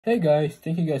Hey guys,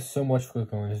 thank you guys so much for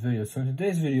clicking on this video. So in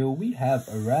today's video, we have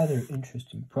a rather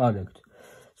interesting product.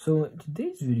 So in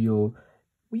today's video,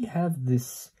 we have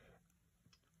this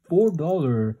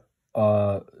 $4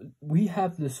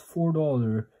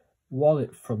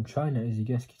 wallet from China, as you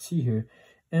guys can see here.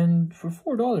 And for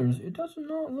 $4, it does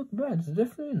not look bad. It's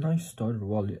definitely a nice starter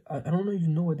wallet. I don't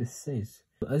even know what this says.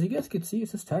 As you guys can see,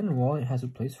 it's a standard wallet. It has a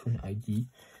place for an ID.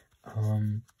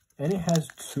 And it has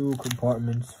two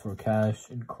compartments for cash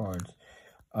and cards.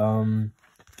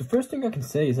 The first thing I can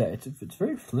say is that it's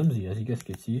very flimsy, as you guys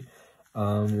can see.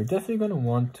 You're definitely gonna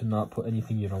want to not put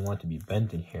anything you don't want to be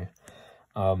bent in here.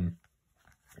 But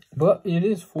it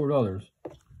is $4.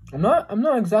 I'm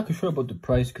not exactly sure about the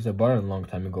price because I bought it a long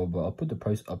time ago, but I'll put the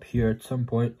price up here at some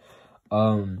point.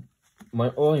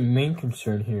 My only main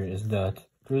concern here is that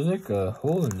there's like a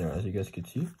hole in there, as you guys can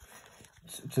see.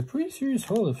 It's a pretty serious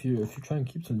hole if you try and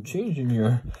keep some change in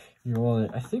your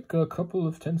wallet. I think a couple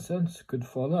of 10 cents could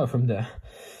fall out from that.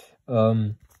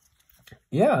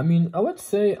 Yeah, I mean, I would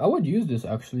say I would use this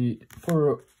actually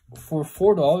for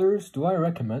 $4. Do I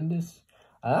recommend this?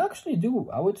 I actually do.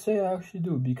 I would say I actually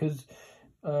do, because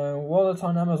wallets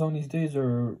on Amazon these days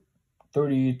are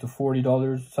 $30 to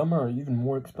 $40. Some are even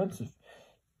more expensive.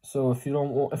 So if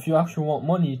you actually want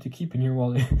money to keep in your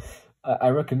wallet, I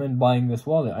recommend buying this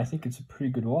wallet. I think it's a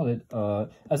pretty good wallet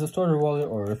as a starter wallet,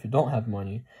 or if you don't have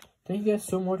money. Thank you guys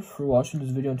so much for watching this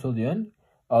video until the end.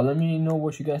 Let me know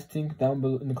what you guys think down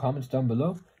below in the comments down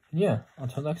below. And yeah,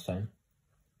 until next time,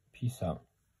 peace out.